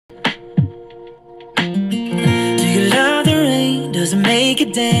Does it make you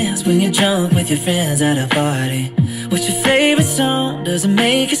dance when you're drunk with your friends at a party? What's your favorite song? Does it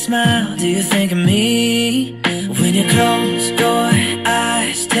make you smile? Do you think of me? When you close your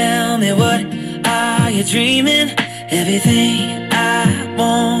eyes, tell me, what are you dreaming? Everything I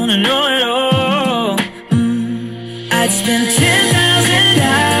wanna know it all. I'd spend 10,000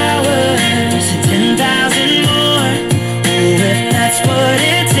 hours and 10,000 more. Oh, if that's what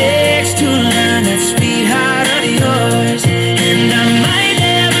it takes to learn that sweetheart of yours. And I might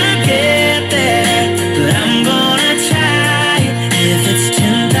never get there, but I'm gonna try. If it's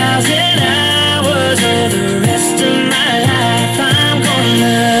 10,000 hours or the rest of my life, I'm gonna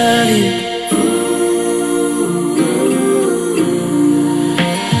love you.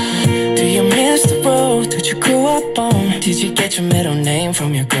 Do you miss the road that you grew up on? Did you get your middle name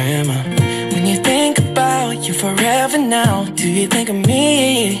from your grandma? When you think about you forever now, do you think of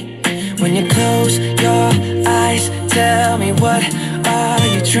me? When you close your eyes, tell me, what are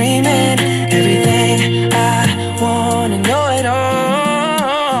you dreaming? Everything I wanna know it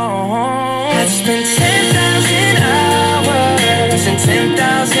all. I'd spend 10,000 hours and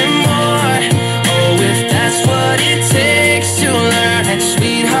 10,000